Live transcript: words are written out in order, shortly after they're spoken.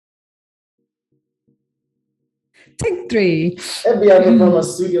Take three. Every other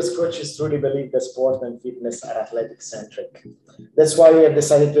Performance Studios coaches truly believe that sport and fitness are athletic-centric. That's why we have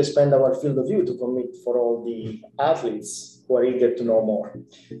decided to expand our field of view to commit for all the athletes who are eager to know more.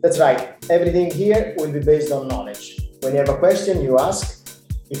 That's right, everything here will be based on knowledge. When you have a question, you ask.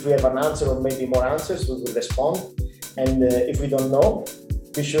 If we have an answer or maybe more answers, we will respond. And if we don't know,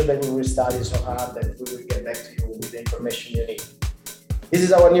 be sure that we will study so hard that we will get back to you with the information you need. This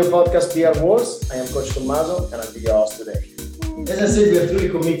is our new podcast, PR Wars. I am Coach Tommaso, and I'll be your host today. As I said, we are truly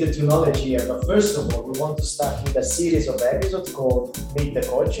committed to knowledge here, but first of all, we want to start with a series of episodes called Meet the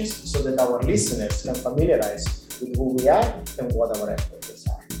Coaches, so that our listeners can familiarize with who we are and what our expertise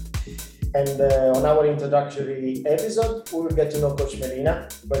are. And on our introductory episode, we will get to know Coach Melina.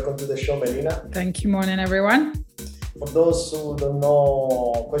 Welcome to the show, Melina. Thank you. Morning, everyone. For those who don't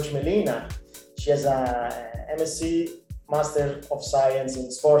know Coach Melina, she has a MSc, Master of Science in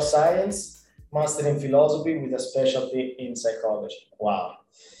Sports Science, Master in Philosophy with a specialty in Psychology. Wow.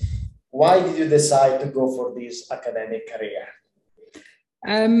 Why did you decide to go for this academic career?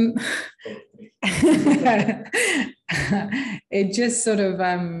 It just sort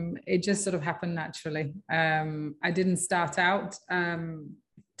of happened naturally. I didn't start out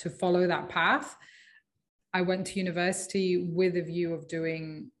to follow that path. I went to university with a view of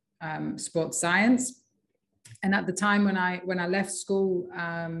doing sports science. And at the time when I left school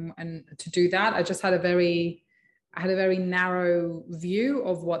and to do that, I just had a very narrow view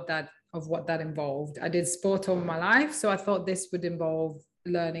of what that involved. I did sport all my life, so I thought this would involve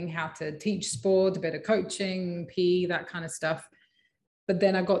learning how to teach sport, a bit of coaching, PE, that kind of stuff. But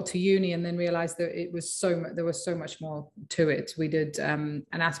then I got to uni and then realized that there was so much more to it. We did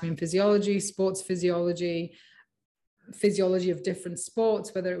anatomy and physiology, sports physiology of different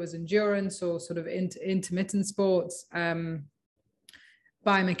sports, whether it was endurance or sort of intermittent sports,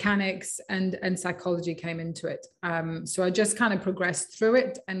 biomechanics and psychology came into it. So I just kind of progressed through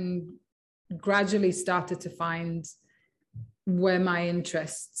it and gradually started to find where my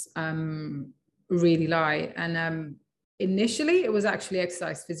interests really lie. And initially it was actually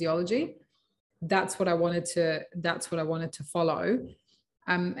exercise physiology. That's what I wanted to follow.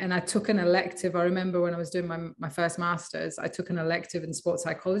 And I took an elective. I remember when I was doing my first master's, I took an elective in sports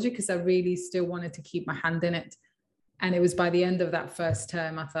psychology because I really still wanted to keep my hand in it. And it was by the end of that first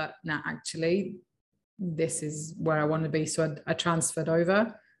term, I thought, nah, actually, this is where I want to be. So I transferred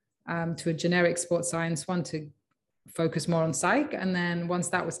over to a generic sports science one to focus more on psych. And then once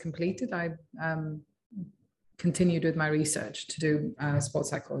that was completed, I continued with my research to do sports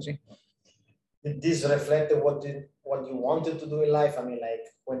psychology. Did this reflect what you wanted to do in life? I mean, like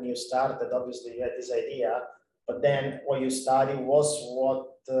when you started, obviously you had this idea, but then what you studied was what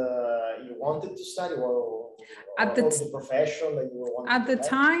you wanted to study, or the profession that you wanted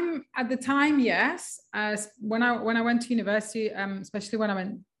at the time, yes. When I went to university, especially when I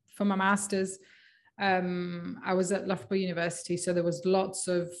went for my master's, I was at Loughborough University, so there was lots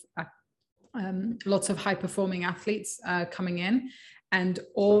of high performing athletes coming in. And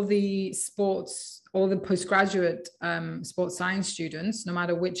all the postgraduate sports science students, no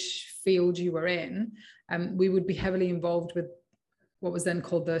matter which field you were in, we would be heavily involved with what was then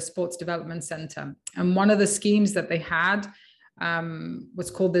called the Sports Development Center. And one of the schemes that they had was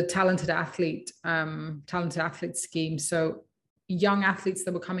called the Talented Athlete Scheme. So young athletes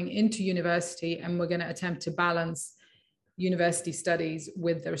that were coming into university and were going to attempt to balance university studies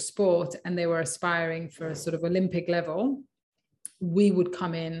with their sport, and they were aspiring for a sort of Olympic level, we would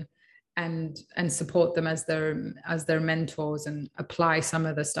come in and support them as their mentors and apply some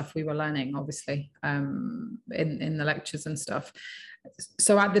of the stuff we were learning, obviously, in the lectures and stuff.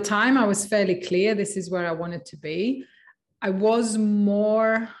 So at the time, I was fairly clear this is where I wanted to be. I was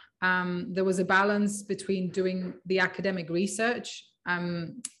more, there was a balance between doing the academic research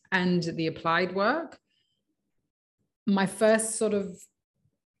and the applied work. My first sort of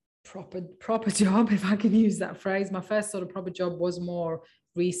proper job, if I can use that phrase, my first sort of proper job was more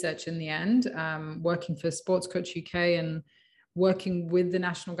research in the end, working for Sports Coach UK and working with the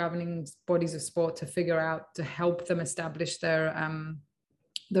national governing bodies of sport to help them establish their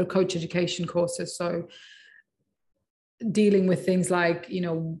coach education courses. So dealing with things like,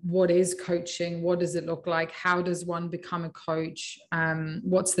 what is coaching? What does it look like? How does one become a coach?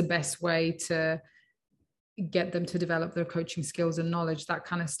 What's the best way to get them to develop their coaching skills and knowledge, that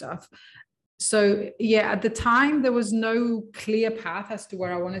kind of stuff. So yeah, at the time, there was no clear path as to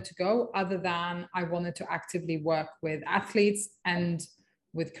where I wanted to go, other than I wanted to actively work with athletes and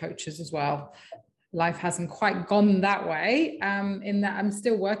with coaches as well. Life hasn't quite gone that way, in that I'm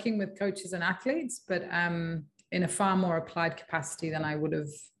still working with coaches and athletes, but in a far more applied capacity than I would have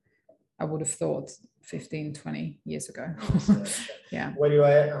thought. 15, 20 years ago. Yeah. Were you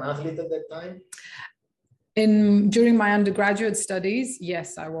an athlete at that time? During my undergraduate studies,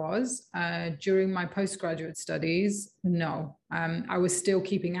 yes, I was. During my postgraduate studies, no. I was still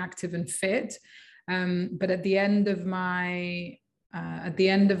keeping active and fit. But at the end of my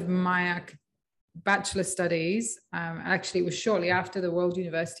bachelor studies, actually it was shortly after the World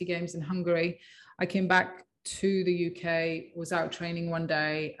University Games in Hungary, I came back to the UK, was out training one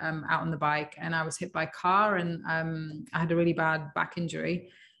day, out on the bike, and I was hit by a car, and I had a really bad back injury.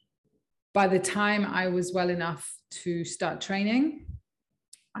 By the time I was well enough to start training,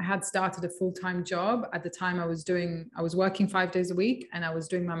 I had started a full-time job. At the time I was working 5 days a week, and I was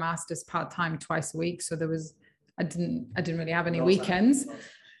doing my master's part-time twice a week. So I didn't really have any weekends.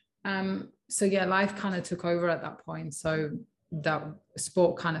 So yeah, life kind of took over at that point. So that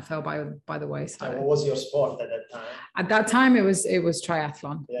sport kind of fell by the wayside. What was your sport at that time? At that time, it was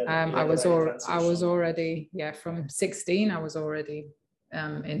triathlon. Yeah, I was already from 16. I was already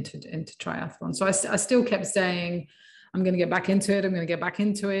into triathlon. So I still kept saying, I'm going to get back into it. I'm going to get back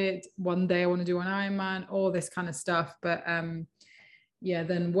into it. One day I want to do an Ironman, all this kind of stuff. But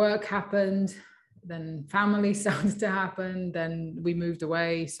then work happened. Then family started to happen. Then we moved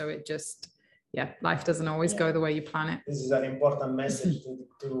away. So it just, life doesn't always go the way you plan it. This is an important message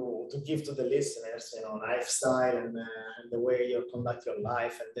to give to the listeners, lifestyle and the way you conduct your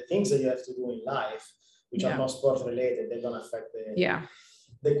life and the things that you have to do in life, which are not sport related. They don't affect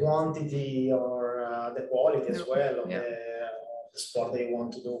the quantity or the quality as well of the sport that you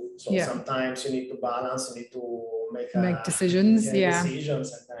want to do. So sometimes you need to balance, you need to make decisions.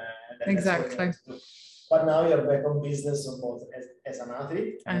 Decisions and exactly. But now you're back on business both as an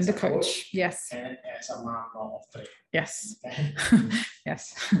athlete and a coach. Yes. And as a mom of three. Yes. Okay.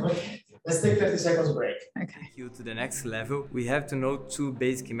 Yes. Okay. Let's take 30 seconds break. Okay. You to the next level, we have to know two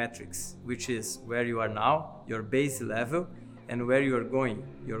basic metrics, which is where you are now, your base level, and where you are going,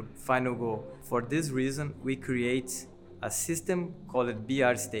 your final goal. For this reason, we create a system called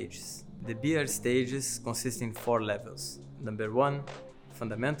BR stages. The BR stages consist in 4 levels. Number 1,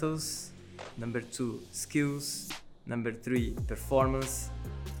 fundamentals. Number 2, skills. Number 3, performance.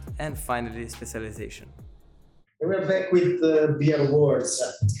 And finally, specialization. We're back with BR Words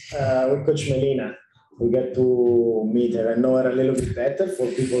with Coach Melina. We get to meet her and know her a little bit better for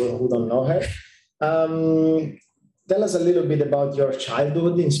people who don't know her. Tell us a little bit about your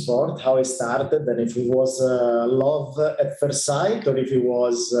childhood in sport, how it started, and if it was love at first sight or if it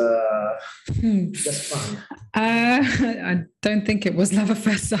was just fun. I don't think it was love at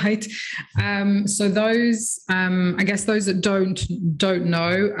first sight. So those, I guess those that don't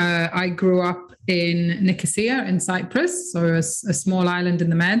know, I grew up in Nicosia in Cyprus, so a small island in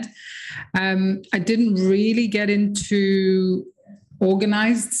the Med. I didn't really get into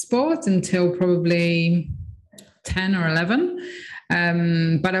organized sport until probably 10 or 11.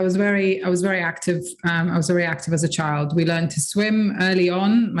 But I was very active. I was very active as a child. We learned to swim early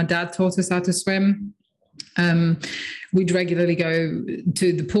on. My dad taught us how to swim. We'd regularly go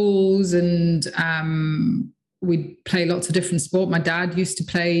to the pools and we'd play lots of different sport. My dad used to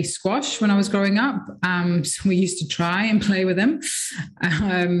play squash when I was growing up. So we used to try and play with him.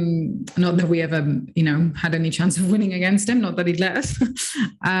 Not that we ever, had any chance of winning against him, not that he'd let us.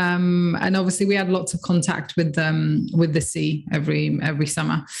 And obviously we had lots of contact with the sea every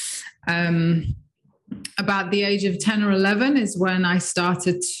summer. About the age of 10 or 11 is when I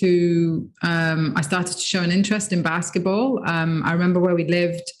started to show an interest in basketball. I remember where we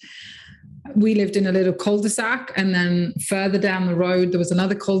lived in a little cul-de-sac, and then further down the road there was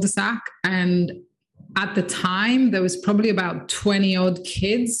another cul-de-sac, and at the time there was probably about 20 odd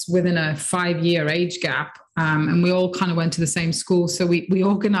kids within a 5-year age gap, and we all kind of went to the same school, so we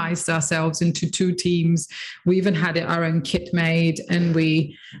organized ourselves into 2 teams. We even had our own kit made, and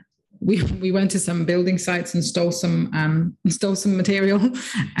we went to some building sites and stole some material,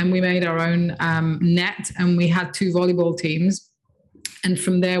 and we made our own net, and we had 2 volleyball teams. And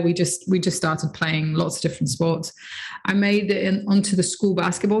from there, we just started playing lots of different sports. I made it onto the school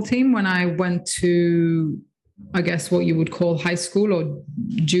basketball team when I went to, I guess, what you would call high school or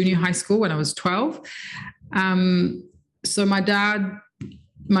junior high school when I was 12. So my dad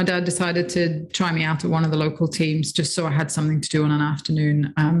decided to try me out at one of the local teams just so I had something to do on an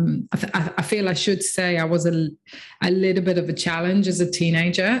afternoon. I feel I should say I was a little bit of a challenge as a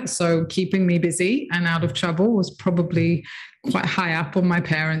teenager. So keeping me busy and out of trouble was probably quite high up on my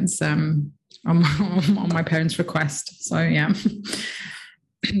parents' on my parents' request. So yeah.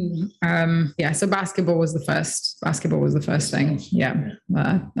 So basketball was the first thing. Yeah.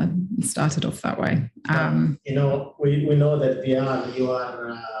 I started off that way. We know that Björn, you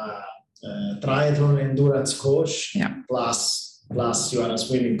are triathlon endurance coach, Yeah. plus you are a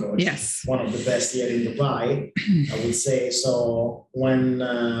swimming coach. Yes. One of the best here in Dubai, I would say. So when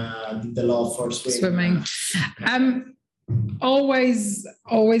did the love for swimming? Always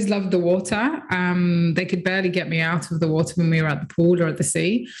loved the water. They could barely get me out of the water when we were at the pool or at the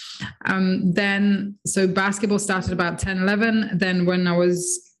sea. So basketball started about 10, 11. Then when I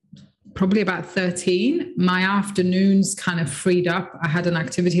was probably about 13, my afternoons kind of freed up. I had an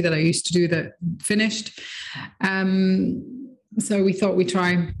activity that I used to do that finished. So we thought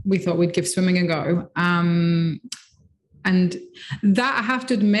we'd give swimming a go. And that, I have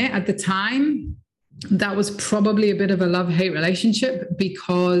to admit, at the time, that was probably a bit of a love-hate relationship,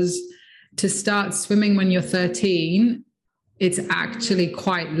 because to start swimming when you're 13, it's actually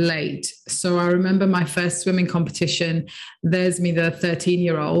quite late. So I remember my first swimming competition, there's me, the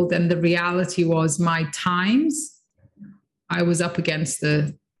 13-year-old, and the reality was my times, I was up against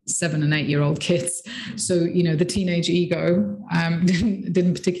the 7 and 8-year-old kids. So, the teenage ego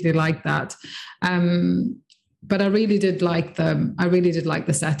didn't particularly like that. But I really did like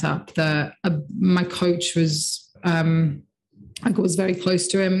the setup. My coach was, I was very close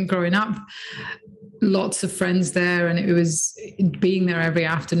to him growing up. Lots of friends there, and it was being there every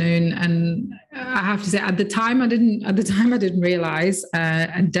afternoon. And I have to say, at the time I didn't realize,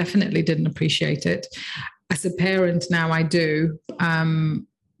 and definitely didn't appreciate it. As a parent now, I do.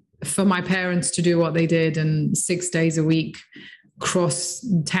 For my parents to do what they did and 6 days a week cross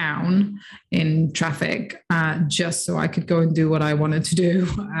town in traffic just so I could go and do what I wanted to do.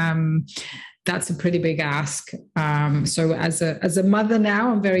 That's a pretty big ask. So as a mother now,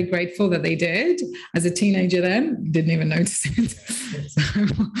 I'm very grateful that they did. As a teenager then, didn't even notice it. So,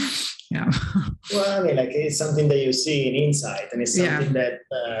 yeah. Well, I mean, it's something that you see in Insight, and it's something that,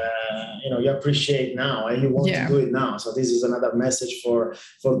 you appreciate now, and you want to do it now. So this is another message for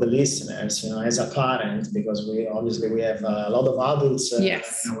the listeners, as a parent, because we have a lot of adults in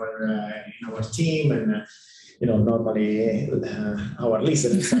our team, and normally our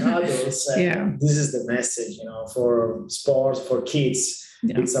listeners are adults. This is the message, for sports, for kids.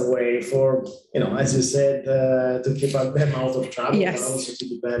 Yeah. It's a way for, as you said, to keep them out of trouble, but also to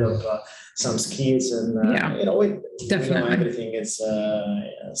develop some skills. And, definitely. Everything is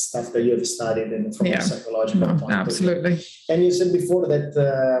stuff that you have studied and from a psychological point absolutely. of view. And you said before that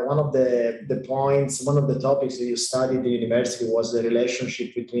one of the topics that you studied at the university was the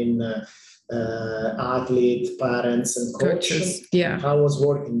relationship between athlete, parents, and coaches. Yeah. How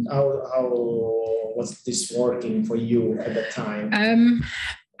was this working for you at the time?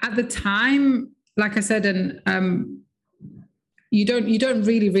 At the time, like I said, and you don't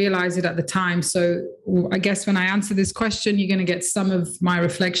really realize it at the time. So I guess when I answer this question, you're going to get some of my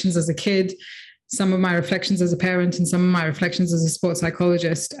reflections as a kid, some of my reflections as a parent, and some of my reflections as a sports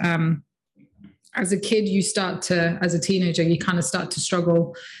psychologist. As a kid, as a teenager, you kind of start to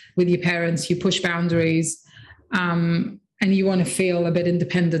struggle with your parents. You push boundaries, and you want to feel a bit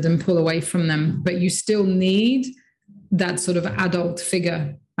independent and pull away from them, but you still need that sort of adult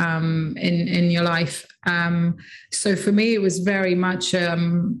figure in your life. So for me, it was very much,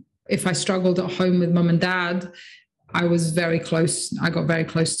 if I struggled at home with mum and dad, I was very close. I got very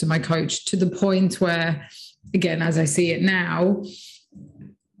close to my coach, to the point where, again, as I see it now,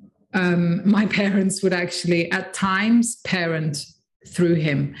 my parents would actually at times parent through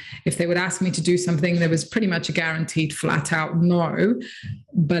him. If they would ask me to do something, there was pretty much a guaranteed flat out no.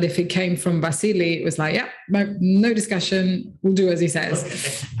 But if it came from Vasily, it was like, no discussion, we'll do as he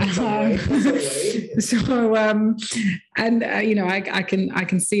says. I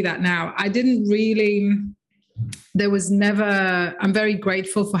can see that now. I didn't really, I'm very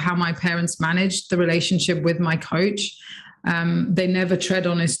grateful for how my parents managed the relationship with my coach. They never tread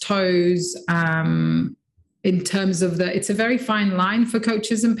on his toes. In terms of it's a very fine line for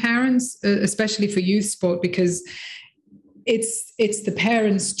coaches and parents, especially for youth sport, because it's the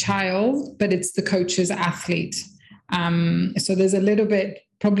parent's child, but it's the coach's athlete. So there's a little bit,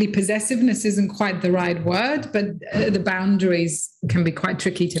 probably possessiveness isn't quite the right word, but the boundaries can be quite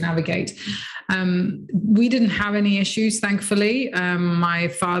tricky to navigate. We didn't have any issues, thankfully. My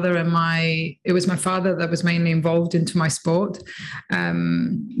father it was my father that was mainly involved into my sport.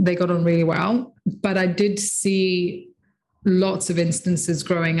 They got on really well, but I did see lots of instances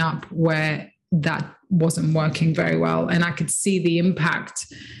growing up where that wasn't working very well. And I could see the impact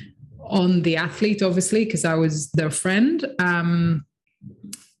on the athlete, obviously, because I was their friend.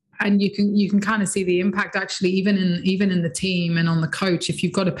 And you can kind of see the impact actually even in the team and on the coach. If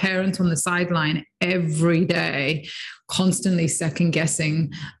you've got a parent on the sideline every day, constantly second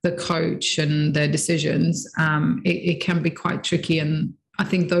guessing the coach and their decisions, it can be quite tricky. And I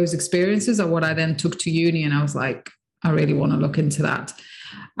think those experiences are what I then took to uni, and I was like, I really want to look into that.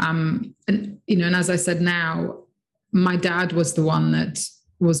 And as I said now, my dad was the one that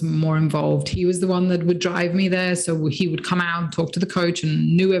was more involved. He was the one that would drive me there. So he would come out and talk to the coach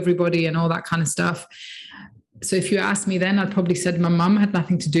and knew everybody and all that kind of stuff. So if you asked me then, I'd probably said my mum had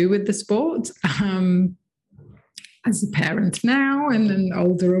nothing to do with the sport. As a parent now and an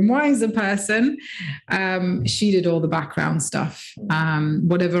older and wiser person, she did all the background stuff.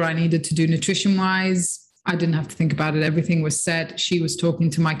 Whatever I needed to do nutrition-wise, I didn't have to think about it. Everything was set. She was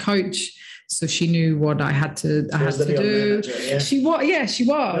talking to my coach, so she knew what I had to do. Manager, yeah? She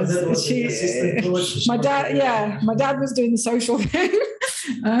was. My dad was doing the social thing,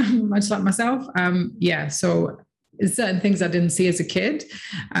 much like myself. So certain things I didn't see as a kid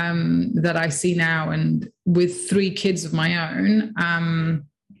that I see now. And with 3 kids of my own,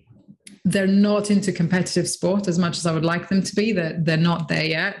 they're not into competitive sport as much as I would like them to be. They're not there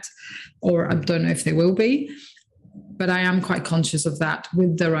yet, or I don't know if they will be. But I am quite conscious of that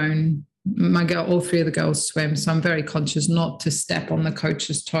with their own. All 3 of the girls swim, so I'm very conscious not to step on the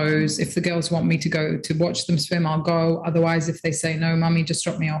coach's toes. If the girls want me to go to watch them swim, I'll go. Otherwise, if they say no, mummy, just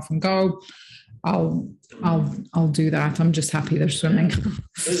drop me off and go, I'll do that. I'm just happy they're swimming.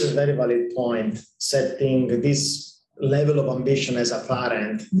 This is a very valid point. Setting this level of ambition as a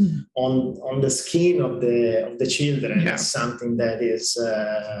parent on the skin of the children is something that is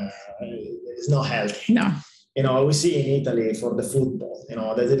not healthy. No. We see in Italy for the football,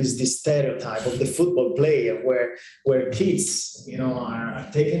 that there is this stereotype of the football player where kids, are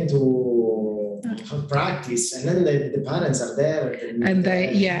taken to practice, and then the parents are there and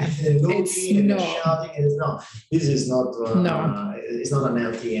looking and shouting. This is not it's not an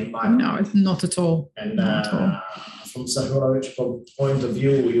healthy environment. No, it's not at all. And from psychological point of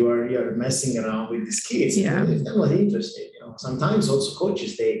view, you are messing around with these kids. Yeah. If they're not interested, sometimes also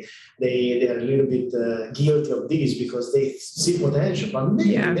coaches they are a little bit guilty of this because they see potential, but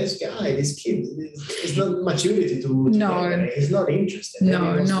maybe this kid is not maturity to he's not interested.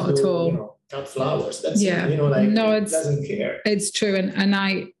 No, not at all. Cut flowers. That's it doesn't care. It's true, and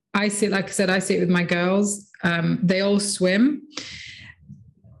I see it. Like I said, I see it with my girls. They all swim.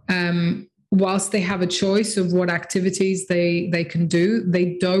 Whilst they have a choice of what activities they can do,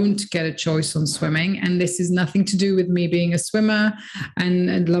 they don't get a choice on swimming. And this is nothing to do with me being a swimmer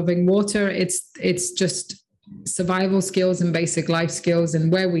and loving water. It's just survival skills and basic life skills. And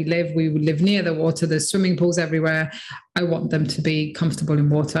where we live near the water. There's swimming pools everywhere. I want them to be comfortable in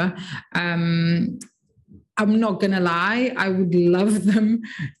water. I'm not going to lie, I would love them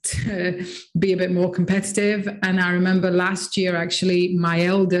to be a bit more competitive. And I remember last year, actually, my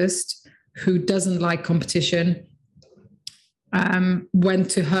eldest, who doesn't like competition, went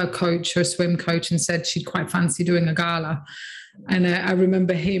to her swim coach, and said she'd quite fancy doing a gala. And I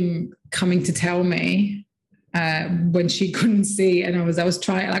remember him coming to tell me when she couldn't see, and I was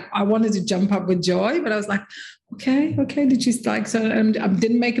trying, I wanted to jump up with joy, but I was like, okay, did you like, so I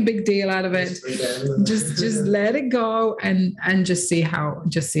didn't make a big deal out of it. Just let it go and just see how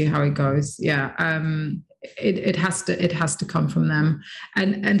it goes. Yeah. It has to come from them.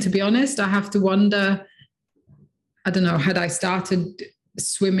 And to be honest, I have to wonder, I don't know, had I started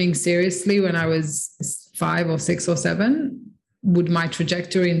swimming seriously when I was 5 or 6 or 7, would my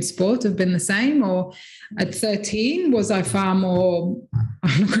trajectory in sport have been the same? Or at 13, was I far more,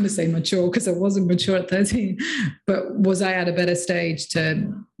 I'm not going to say mature because I wasn't mature at 13, but was I at a better stage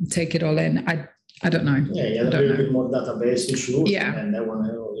to take it all in? I don't know. Yeah, you had a little bit more database to shoot. Yeah. And that one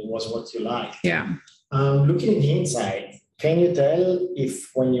was what you liked. Yeah. Looking in hindsight, can you tell if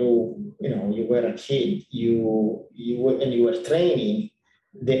when you were a kid, you were training,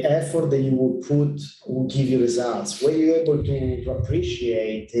 the effort that you would put would give you results? Were you able to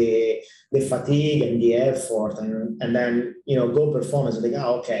appreciate the fatigue and the effort and then, go performance and think,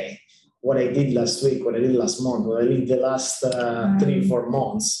 okay, what I did last week, what I did last month, what I did the last 3-4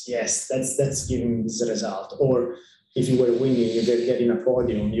 months, yes, that's giving this result. Or if you were winning, you getting a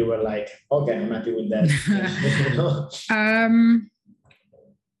podium, you were like, okay, I'm happy with that.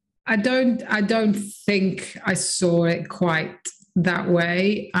 I don't think I saw it quite that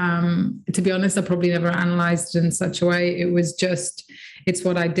way. To be honest, I probably never analyzed it in such a way. It was just, it's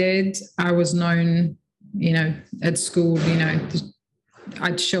what I did. I was known, at school,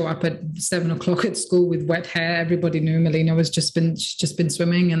 I'd show up at 7 o'clock at school with wet hair. Everybody knew Melina was just been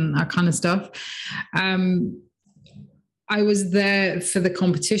swimming and that kind of stuff. I was there for the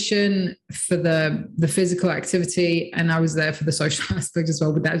competition, for the physical activity, and I was there for the social aspect as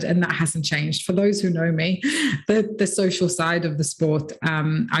well with that. And that hasn't changed. For those who know me, the social side of the sport,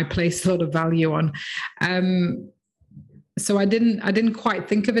 I place a lot of value on. so I didn't quite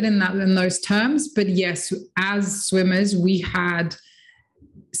think of it in those terms, but yes, as swimmers, we had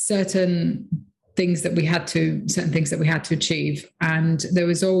certain things that we had to achieve. And there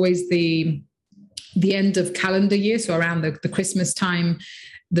was always the end of calendar year. So around the Christmas time,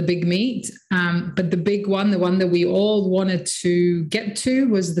 the big meet. But the big one, the one that we all wanted to get to,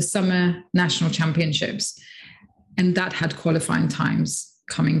 was the summer national championships. And that had qualifying times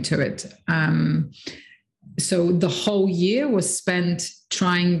coming to it. So the whole year was spent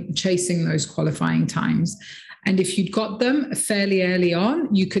chasing those qualifying times. And if you'd got them fairly early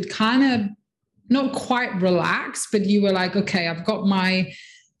on, you could kind of not quite relax, but you were like, okay, I've got my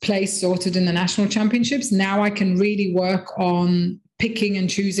place sorted in the national championships. Now I can really work on picking and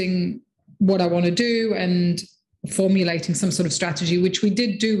choosing what I want to do and formulating some sort of strategy, which we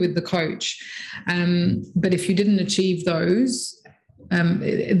did do with the coach. But if you didn't achieve those,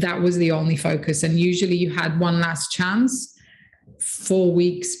 that was the only focus. And usually you had one last chance. 4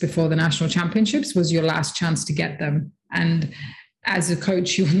 weeks before the national championships was your last chance to get them. And as a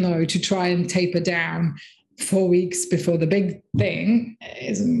coach, you'll know to try and taper down 4 weeks before the big thing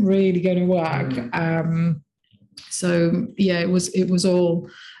isn't really going to work. So yeah, it was all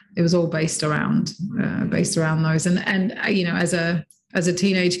based around those. And you know, as a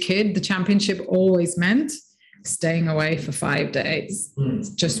teenage kid, the championship always meant staying away for 5 days,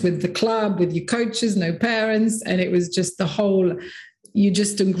 just with the club, with your coaches, no parents. And it was just you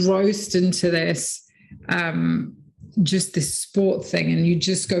just engrossed into this, just this sport thing. And you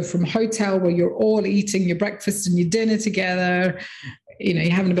just go from hotel where you're all eating your breakfast and your dinner together, you know,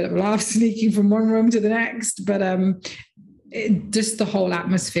 you're having a bit of a laugh, sneaking from one room to the next. But just the whole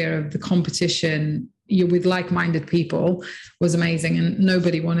atmosphere of the competition, you're with like-minded people, was amazing. And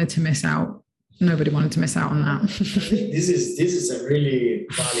nobody wanted to miss out on that. This is a really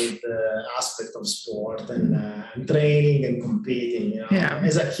valid aspect of sport and training and competing. You know? Yeah.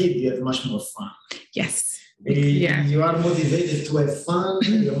 As a kid, you have much more fun. Yes. You are motivated to have fun.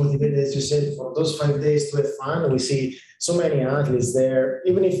 You're motivated, as you said, for those 5 days to have fun. We see so many athletes there,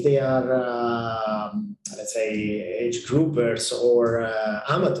 even if they are, let's say, age groupers or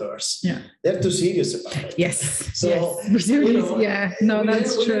amateurs. Yeah, they're too serious about it. Yes. So yes. You know, yeah, no,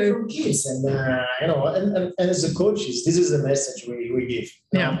 that's true. From kids, and you know, and as a coaches, this is the message we give.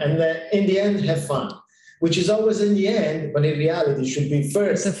 Yeah. And in the end, have fun. Which is always in the end, but in reality, should be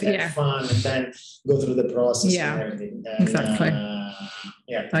first have fun and then go through the process and everything. And, exactly.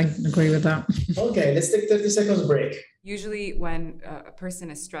 I agree with that. Okay, let's take 30 seconds break. Usually when a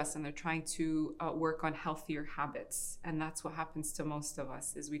person is stressed and they're trying to work on healthier habits, and that's what happens to most of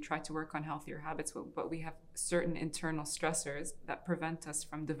us, is we try to work on healthier habits, but we have certain internal stressors that prevent us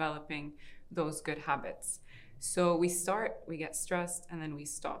from developing those good habits. So we get stressed, and then we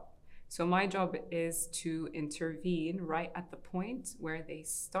stop. So my job is to intervene right at the point where they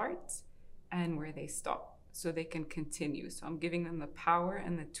start and where they stop, so they can continue. So I'm giving them the power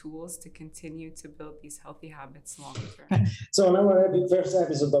and the tools to continue to build these healthy habits long term. So in our first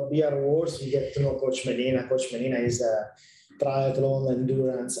episode of BR Wars, we get to know Coach Melina. Coach Melina is a triathlon,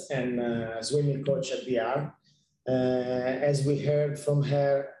 endurance, and swimming coach at BR. As we heard from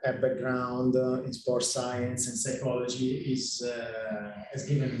her, her background in sports science and psychology has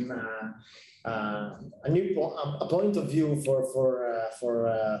given a new point of view for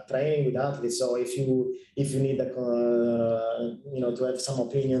training with athletes. So if you need to have some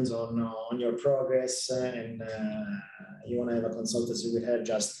opinions on your progress and you want to have a consultancy with her,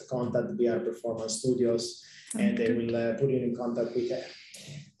 just contact BR Performance Studios and they will put you in contact with her.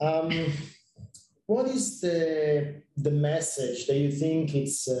 What is the message that you think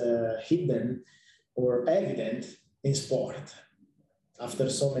it's hidden or evident in sport after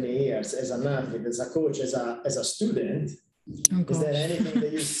so many years as an athlete, as a coach, as a student? Is there anything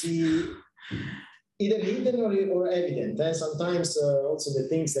that you see either hidden or evident? And sometimes also the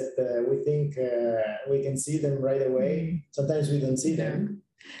things that we think we can see them right away, sometimes we don't see them.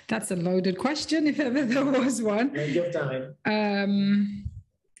 That's a loaded question, if ever there was one. Make your time.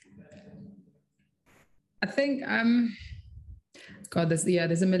 I think,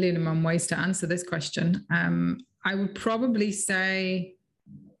 there's a million and one ways to answer this question. I would probably say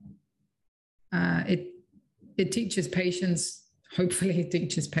it teaches patience. Hopefully it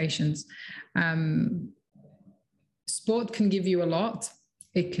teaches patience. Sport can give you a lot.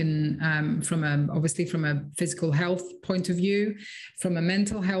 It can, from a physical health point of view, from a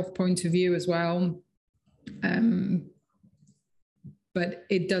mental health point of view as well. But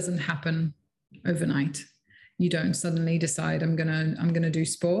it doesn't happen overnight. You don't suddenly decide I'm gonna do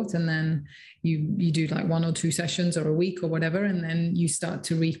sport, and then you do like 1 or 2 sessions or a week or whatever, and then you start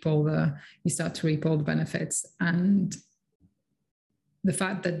to reap all the benefits. And the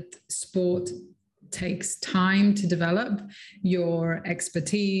fact that sport takes time to develop your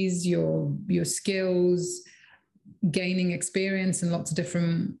expertise, your skills, gaining experience in lots of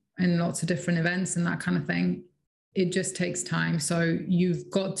different events and that kind of thing. It just takes time. So you've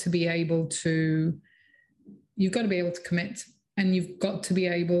got to be able to commit, and you've got to be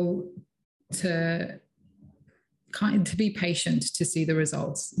able to be patient to see the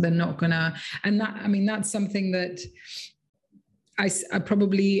results. They're not gonna, and that, I mean, that's something that I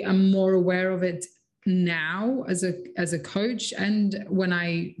probably am more aware of it now as a coach. And when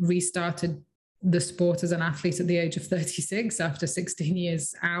I restarted the sport as an athlete at the age of 36 after 16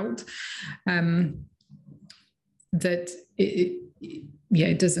 years out, that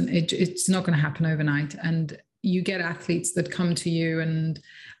it's not going to happen overnight. And you get athletes that come to you, and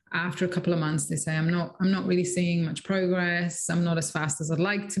after a couple of months they say, I'm not really seeing much progress, I'm not as fast as I'd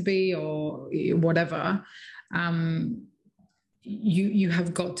like to be, or whatever. You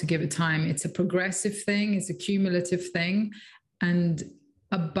have got to give it time. It's a progressive thing, it's a cumulative thing. And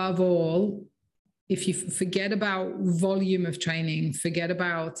above all, if you forget about volume of training, forget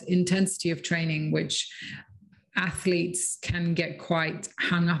about intensity of training, which athletes can get quite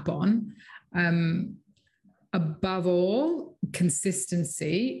hung up on, above all,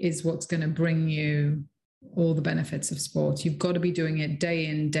 consistency is what's going to bring you all the benefits of sport. You've got to be doing it day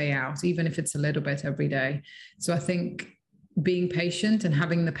in, day out, even if it's a little bit every day. So I think being patient and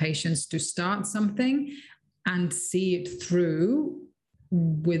having the patience to start something and see it through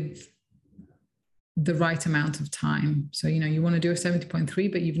with the right amount of time. So, you want to do a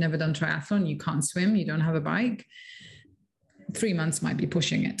 70.3, but you've never done triathlon, you can't swim, you don't have a bike. 3 months might be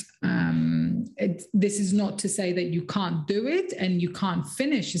pushing it. This is not to say that you can't do it and you can't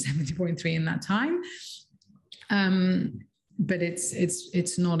finish a 70.3 in that time. But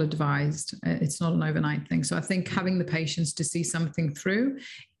it's not advised. It's not an overnight thing. So I think having the patience to see something through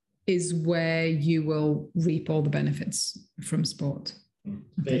is where you will reap all the benefits from sport.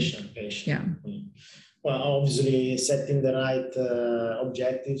 Patient. Yeah. Well, obviously setting the right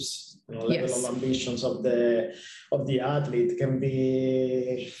objectives, level Yes. of ambitions of the athlete can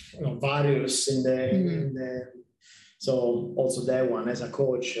be various in the. So also that one, as a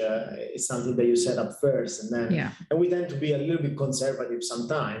coach, is something that you set up first, and then and we tend to be a little bit conservative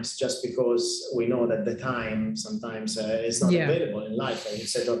sometimes, just because we know that the time sometimes is not available in life, like you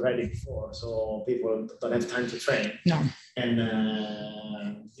said already before. So people don't have time to train. No. And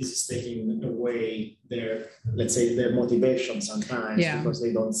this is taking away their motivation sometimes, because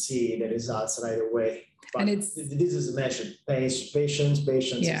they don't see the results right away. But this is a message. Patience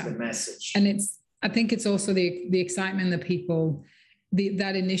is the message. And I think it's also the excitement that people,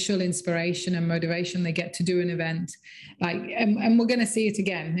 that initial inspiration and motivation they get to do an event. And we're going to see it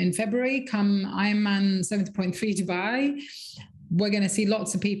again in February, come Ironman 70.3 Dubai. We're going to see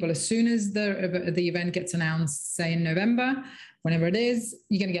lots of people. As soon as the event gets announced, say in November, whenever it is,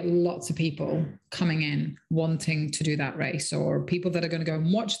 you're going to get lots of people coming in wanting to do that race, or people that are going to go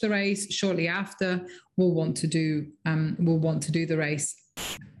and watch the race shortly after will want to do the race.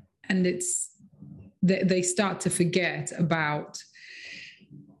 And they start to forget about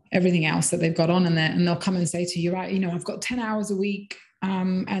everything else that they've got on in there, and they'll come and say to you, right, I've got 10 hours a week,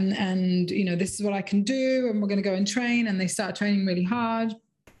 and this is what I can do, and we're going to go and train, and they start training really hard,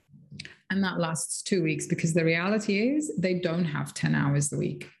 and that lasts 2 weeks, because the reality is they don't have 10 hours a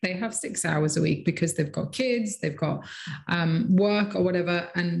week. They have 6 hours a week, because they've got kids, they've got work or whatever.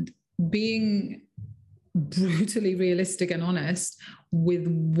 And being brutally realistic and honest with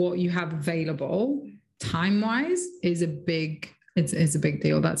what you have available time-wise is a big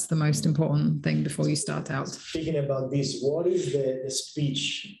deal. That's the most important thing before you start out. Speaking about this, what is the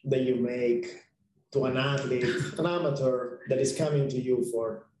speech that you make to an athlete, an amateur that is coming to you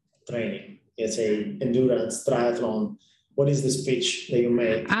for training, let's say endurance, triathlon? What is the speech that you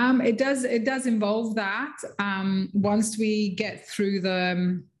make? It does involve that. Once we get through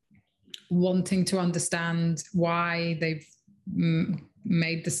the wanting to understand why they've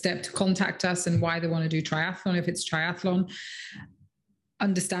made the step to contact us and why they want to do triathlon, if it's triathlon,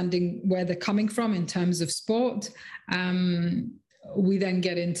 understanding where they're coming from in terms of sport, we then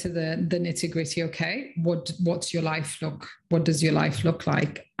get into the nitty-gritty. Okay, what does your life look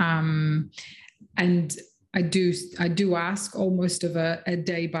like? And I do ask almost of a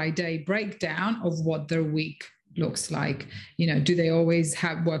day-by-day breakdown of what their week looks like. Do they always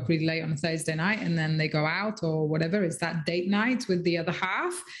work really late on a Thursday night and then they go out, or whatever? Is that date night with the other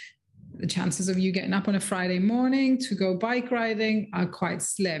half? The chances of you getting up on a Friday morning to go bike riding are quite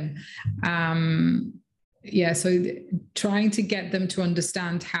slim. So trying to get them to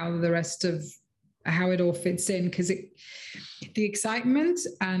understand how it all fits in, because The excitement,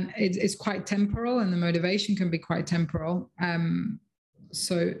 and it's quite temporal, and the motivation can be quite temporal. And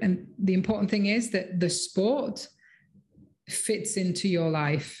the important thing is that the sport fits into your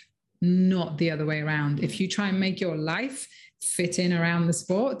life, not the other way around. If you try and make your life fit in around the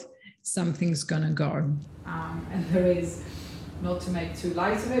sport, something's gonna go. And there is, not to make too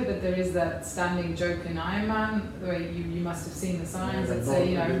light of it, but there is that standing joke in Ironman where you must have seen the signs that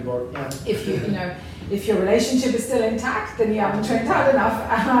say, if your relationship is still intact, then you haven't trained hard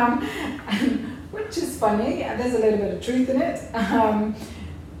enough, which is funny. There's a little bit of truth in it,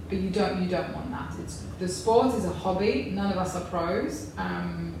 but you don't want that. The sport is a hobby. None of us are pros.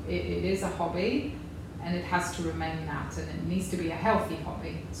 It is a hobby, and it has to remain that, and it needs to be a healthy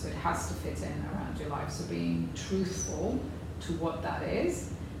hobby. So it has to fit in around your life. So being truthful to what that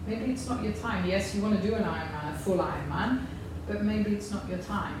is. Maybe it's not your time. Yes, you want to do an Ironman, a full Ironman, but maybe it's not your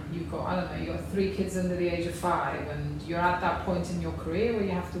time. You've got 3 kids under the age of 5, and you're at that point in your career where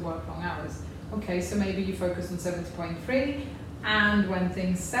you have to work long hours. Okay, so maybe you focus on 70.3, and when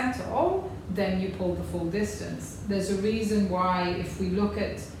things settle, then you pull the full distance. There's a reason why, if we look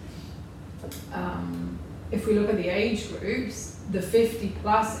at the age groups, the 50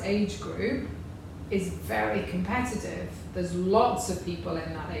 plus age group is very competitive. There's lots of people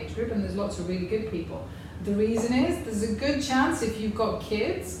in that age group, and there's lots of really good people. The reason is, there's a good chance if you've got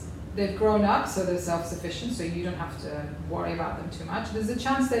kids, they've grown up, so they're self-sufficient, so you don't have to worry about them too much. There's a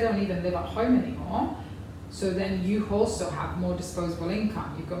chance they don't even live at home anymore, so then you also have more disposable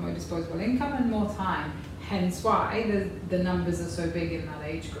income. You've got more disposable income and more time, hence why the numbers are so big in that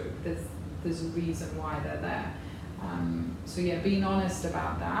age group. There's a reason why they're there. So yeah, being honest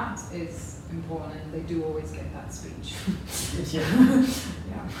about that is important, and they do always get that speech. Yeah.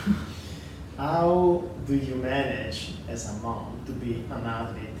 Yeah. How do you manage as a mom to be an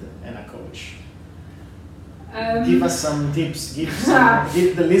athlete and a coach? Give us some tips, give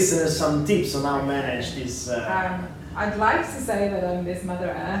the listeners some tips on how to manage this. I'd like to say that I'm this Mother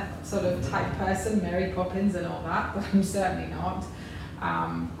Earth sort of type person, Mary Poppins and all that, but I'm certainly not.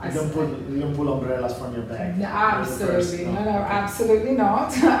 You don't pull umbrellas from your bag. No, absolutely, no, absolutely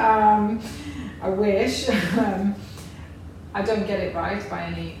not. I wish. I don't get it right by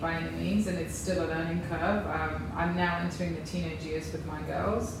any means, and it's still a learning curve. I'm now entering the teenage years with my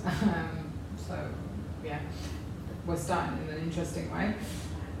girls, so yeah, we're starting in an interesting way.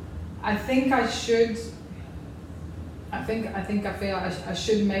 I feel I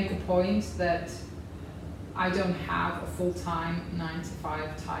should make a point that I don't have a full-time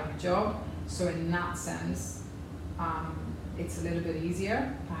 9-to-5 type job, so in that sense, it's a little bit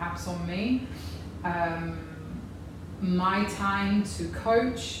easier, perhaps on me. My time to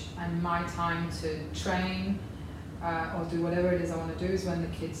coach and my time to train or do whatever it is I want to do is when the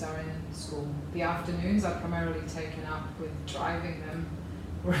kids are in school. The afternoons are primarily taken up with driving them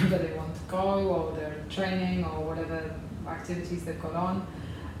wherever they want to go, or they're training, or whatever activities they've got on,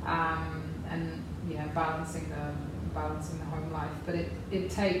 and yeah, balancing the home life. But it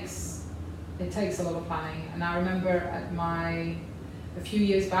takes a lot of planning. And I remember a few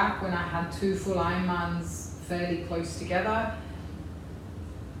years back when I had 2 full Ironmans fairly close together,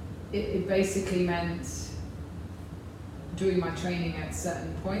 it basically meant doing my training at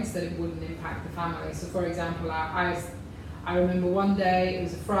certain points that it wouldn't impact the family. So for example, I remember one day, it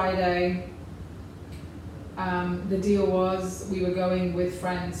was a Friday, the deal was we were going with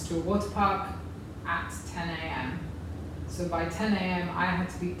friends to a water park at 10 a.m. So by 10 a.m. I had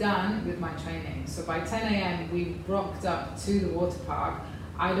to be done with my training. So by 10 a.m. we rocked up to the water park.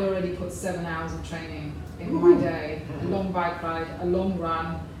 I'd already put 7 hours of training in my day, a long bike ride, a long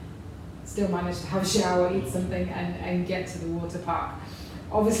run, still managed to have a shower, eat something, and get to the water park.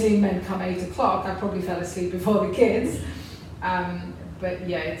 Obviously it meant come 8 o'clock, I probably fell asleep before the kids. But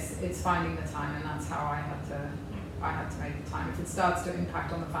yeah, it's finding the time, and that's how I had to make the time. If it starts to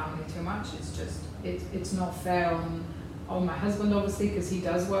impact on the family too much, it's not fair on my husband, obviously, because he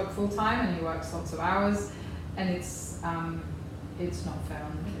does work full time and he works lots of hours, and it's not fair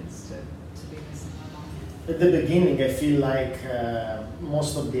on the kids to be missing my mom. At the beginning, I feel like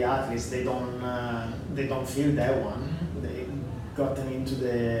most of the athletes they don't feel that one. They gotten into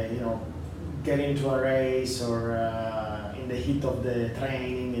get into a race or in the heat of the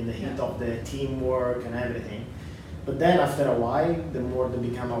training, in the heat of the teamwork and everything. But then after a while, the more they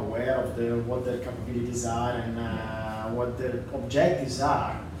become aware of what their capabilities are and what their objectives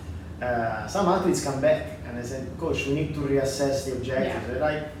are, some athletes come back and they say, "Coach, we need to reassess the objectives." Yeah.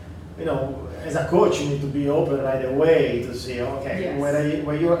 Like, as a coach, you need to be open right away to say, okay,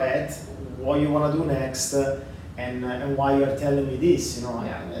 where you're at, what you want to do next, and why you're telling me this.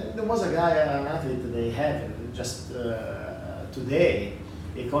 There was a guy, an athlete that they had just today,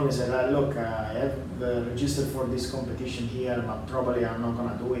 he called me and said, look, I have registered for this competition here, but probably I'm not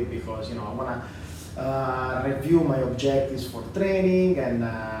gonna do it because I wanna review my objectives for training and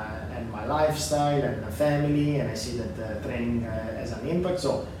my lifestyle and the family, and I see that training has an impact.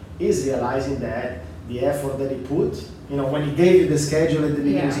 So he's realizing that the effort that he put, when he gave you the schedule at the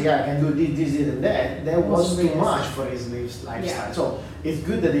beginning, I can do this, and that was too much for his lifestyle. Yeah. So it's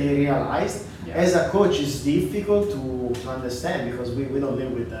good that he realized. Yeah. As a coach, it's difficult to understand because we don't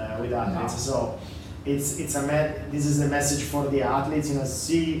live with athletes. No. So this is the message for the athletes.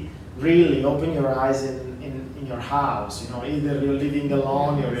 Really open your eyes in your house. Either you're living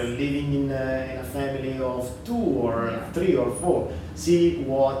alone or you're living in a family of 2 or 3 or 4. See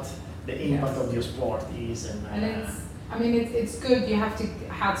what the impact of your sport is. It's good. You have to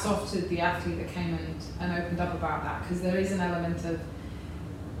hats off to the athlete that came and opened up about that, because there is an element of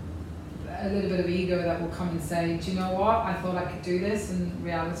a little bit of ego that will come and say, do you know what, I thought I could do this, and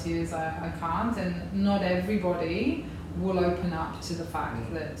reality is I can't. And not everybody will open up to the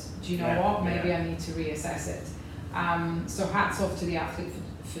fact that, do you know what, maybe I need to reassess it. So hats off to the athlete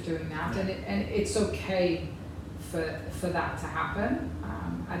for doing that, and it's okay for that to happen.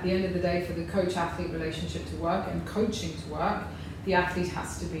 At the end of the day, for the coach-athlete relationship to work and coaching to work, the athlete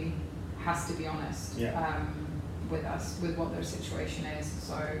has to be honest with us, with what their situation is.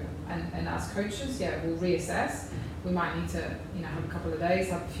 So, and as coaches, we'll reassess. We might need to, have a couple of days,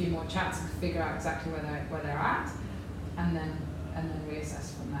 have a few more chats, and figure out exactly where they're at, and then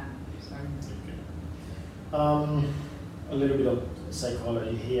reassess from there. So, a little bit of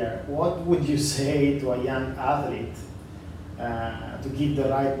psychology here. What would you say to a young athlete to give the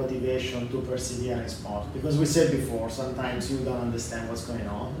right motivation to persevere in sport? Because we said before, sometimes you don't understand what's going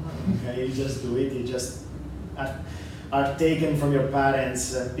on. Okay, you just do it. You just are taken from your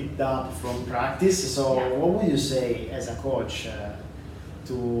parents, picked up from practice. So what would you say as a coach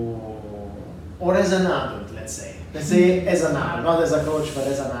or as an adult, let's say as an adult, not as a coach, but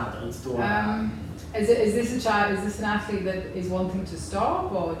as an adult is this an athlete that is wanting to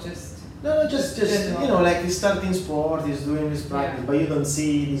stop, or just? No, just like he's starting sport, he's doing his practice, but you don't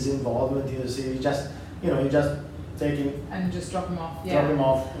see his involvement. You just take him and just drop him off. Drop him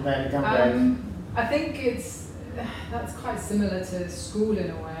off, and then come back. I think that's quite similar to school in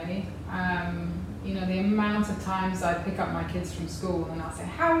a way. The amount of times I pick up my kids from school and I'll say,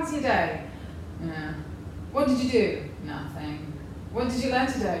 "How was your day?" "What did you do?" "Nothing." "What did you learn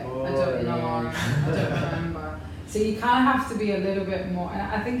today?" "I don't know. I don't remember." So you kind of have to be a little bit more, and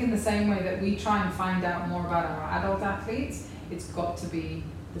I think in the same way that we try and find out more about our adult athletes, it's got to be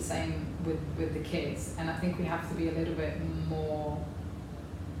the same with the kids. And I think we have to be a little bit more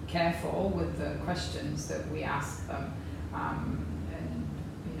careful with the questions that we ask them.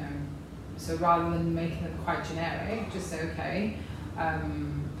 So rather than making them quite generic, just say, okay,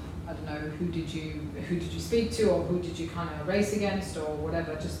 I don't know, who did you speak to, or who did you kind of race against, or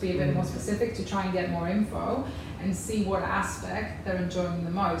whatever. Just be a bit more specific to try and get more info and see what aspect they're enjoying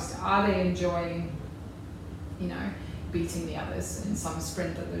the most. Are they enjoying, beating the others in some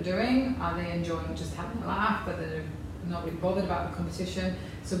sprint that they're doing? Are they enjoying just having a laugh, but they're not really bothered about the competition?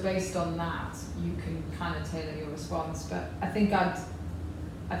 So based on that, you can kind of tailor your response. But I think I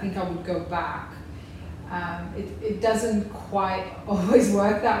would go back. It doesn't quite always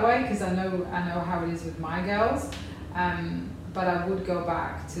work that way, because I know how it is with my girls. But I would go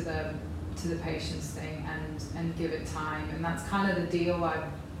back to the patience thing and give it time. And that's kind of the deal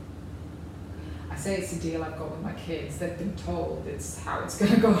I say it's the deal I've got with my kids. They've been told it's how it's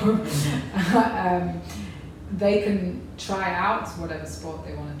going to go. They can try out whatever sport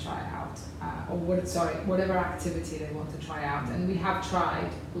they want to try out, whatever activity they want to try out. And we have tried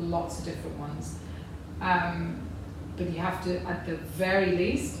lots of different ones. But you have to, at the very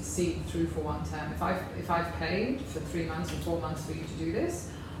least, see it through for one term. If I've paid for 3 months or 4 months for you to do this,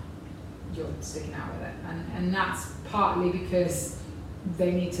 you're sticking out with it. And that's partly because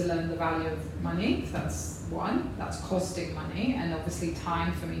they need to learn the value of money. That's one. That's costing money, and obviously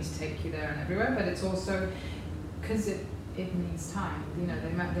time for me to take you there and everywhere. But it's also because it needs time.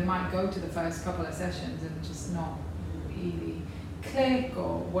 They might go to the first couple of sessions and just not really click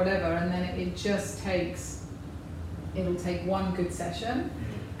or whatever, and then it'll take one good session,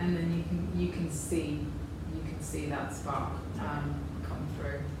 and then you can see that spark come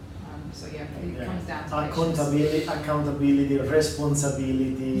through. It comes down to accountability,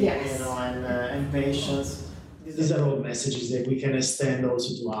 responsibility, and patience. These are all messages that we can extend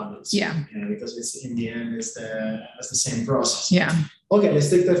also to adults. Because it's in the end it's the same process. Okay, let's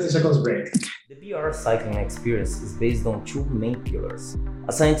take 30 seconds break. The BR cycling experience is based on 2 main pillars: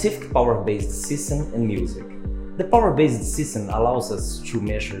 a scientific power-based system and music. The power-based system allows us to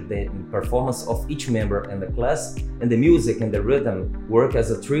measure the performance of each member in the class, and the music and the rhythm work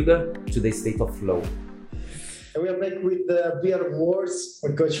as a trigger to the state of flow. We are back with the beer wars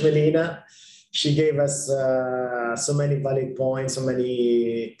with Coach Melina. She gave us so many valid points, so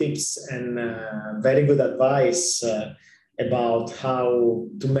many tips, and very good advice about how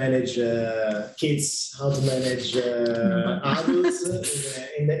to manage kids, how to manage adults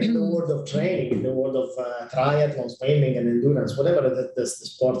in the world of training, in the world of triathlon, swimming, and endurance, whatever the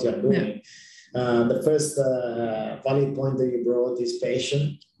sport you are doing. Yeah. The first valid point that you brought is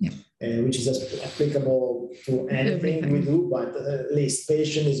patience. Yeah. Which is applicable to anything we do, but at least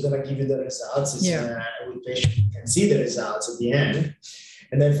patience is going to give you the results. With patience, you can see the results at the end.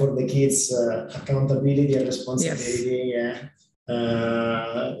 And then for the kids, accountability and responsibility. Yes.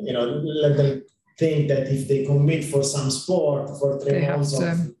 Let them think that if they commit for some sport for 3 months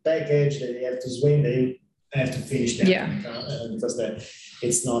of package, that they have to swim, they have to finish that. Yeah. Because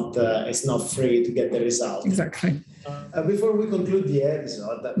it's not free to get the result. Exactly. Before we conclude the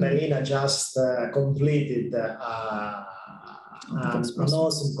episode, Melina just completed an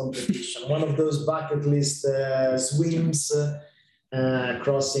awesome competition. One of those bucket list swims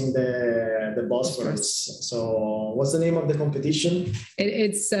crossing the Bosphorus. So what's the name of the competition?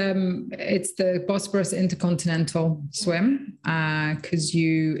 It's the Bosphorus Intercontinental Swim, because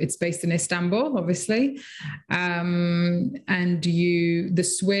it's based in Istanbul, obviously, and the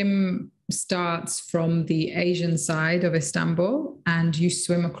swim starts from the Asian side of Istanbul, and you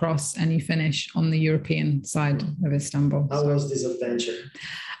swim across and you finish on the European side of Istanbul. How was this adventure?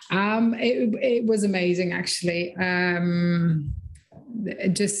 It was amazing, actually.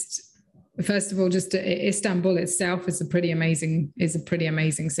 First of all, Istanbul itself is a pretty amazing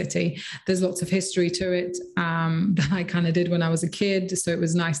city. There's lots of history to it that I kind of did when I was a kid. So it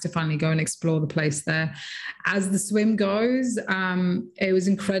was nice to finally go and explore the place there. As the swim goes, it was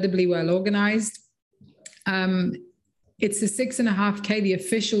incredibly well organized. It's a 6.5K. The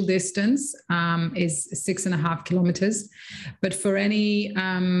official distance is 6.5 kilometers. But for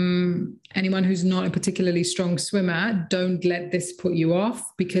anyone who's not a particularly strong swimmer, don't let this put you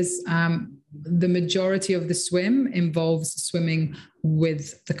off, because the majority of the swim involves swimming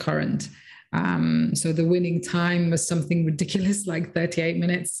with the current. So the winning time was something ridiculous, like 38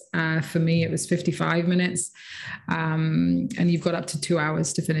 minutes. For me, it was 55 minutes. And you've got up to 2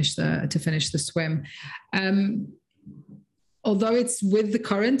 hours to finish the swim. Although it's with the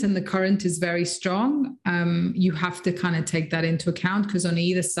current and the current is very strong, you have to kind of take that into account, because on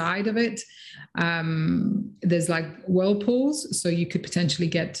either side of it, there's like whirlpools, so you could potentially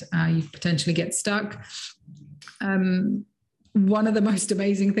get stuck. One of the most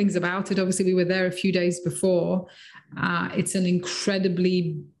amazing things about it, obviously, we were there a few days before. It's an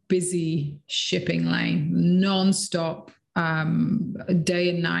incredibly busy shipping lane, non-stop, day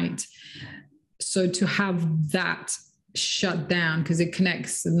and night. So to have that shut down, because it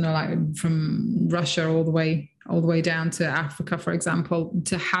connects, like from Russia all the way down to Africa, for example,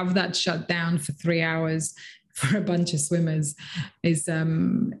 to have that shut down for 3 hours for a bunch of swimmers is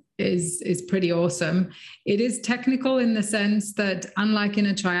pretty awesome. It is technical in the sense that, unlike in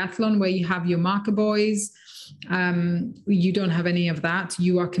a triathlon where you have your marker buoys, you don't have any of that.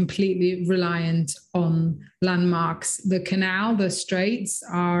 You are completely reliant on landmarks. The canal, the straits,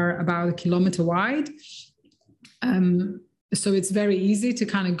 are about 1 kilometer wide. So it's very easy to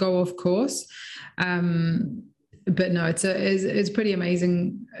kind of go off course. But no, it's a pretty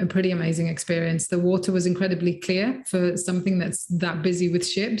amazing experience. The water was incredibly clear for something that's that busy with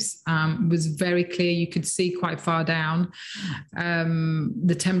ships. It was very clear. You could see quite far down.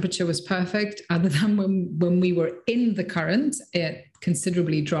 The temperature was perfect, other than when we were in the current, it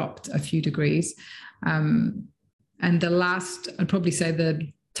considerably dropped a few degrees. And I'd probably say the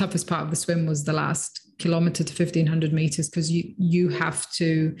toughest part of the swim was the last kilometer to 1,500 meters, because you have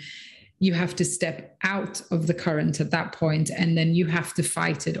to step out of the current at that point, and then you have to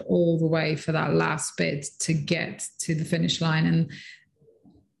fight it all the way for that last bit to get to the finish line. And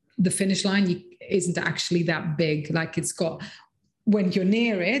the finish line isn't actually that big. Like, it's got, when you're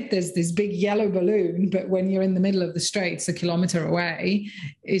near it, there's this big yellow balloon, but when you're in the middle of the straits, 1 kilometer away,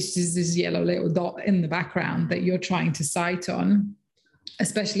 it's just this yellow little dot in the background that you're trying to sight on,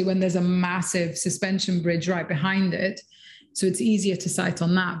 especially when there's a massive suspension bridge right behind it. So it's easier to sight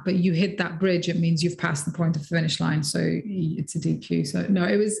on that, but you hit that bridge, it means you've passed the point of the finish line. So it's a DQ. So no,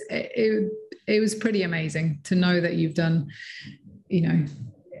 it was pretty amazing to know that you've done,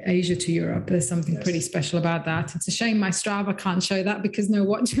 Asia to Europe. There's something pretty special about that. It's a shame my Strava can't show that because no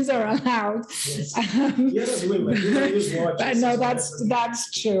watches are allowed. Yes. You're a women, you don't use watches. But no,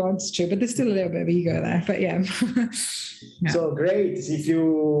 that's true. It's true. But there's still a little bit of ego there. But yeah. Yeah. So great. If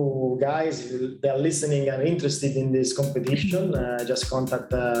you guys that are listening are interested in this competition, just contact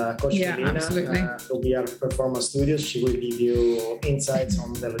Coach Melina from VR Performance Studios. She will give you insights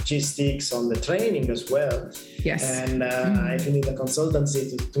on the logistics, on the training as well. Yes. And if you need a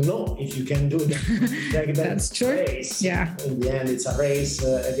consultancy to know if you can do that that's true. Race. Yeah. In the end, it's a race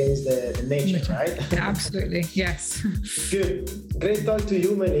against the nature, right? Yeah, absolutely. Yes. Good. Great talk to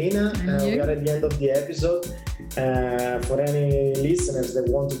you, Melina. We are at the end of the episode. For any listeners that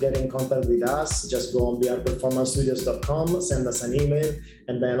want to get in contact with us, just go on vrperformancestudios.com, send us an email,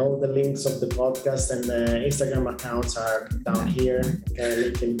 and then all the links of the podcast and the Instagram accounts are down here,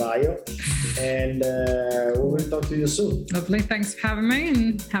 link in bio. And we will talk to you soon. Lovely. Thanks for having me,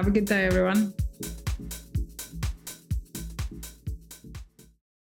 and have a good day, everyone.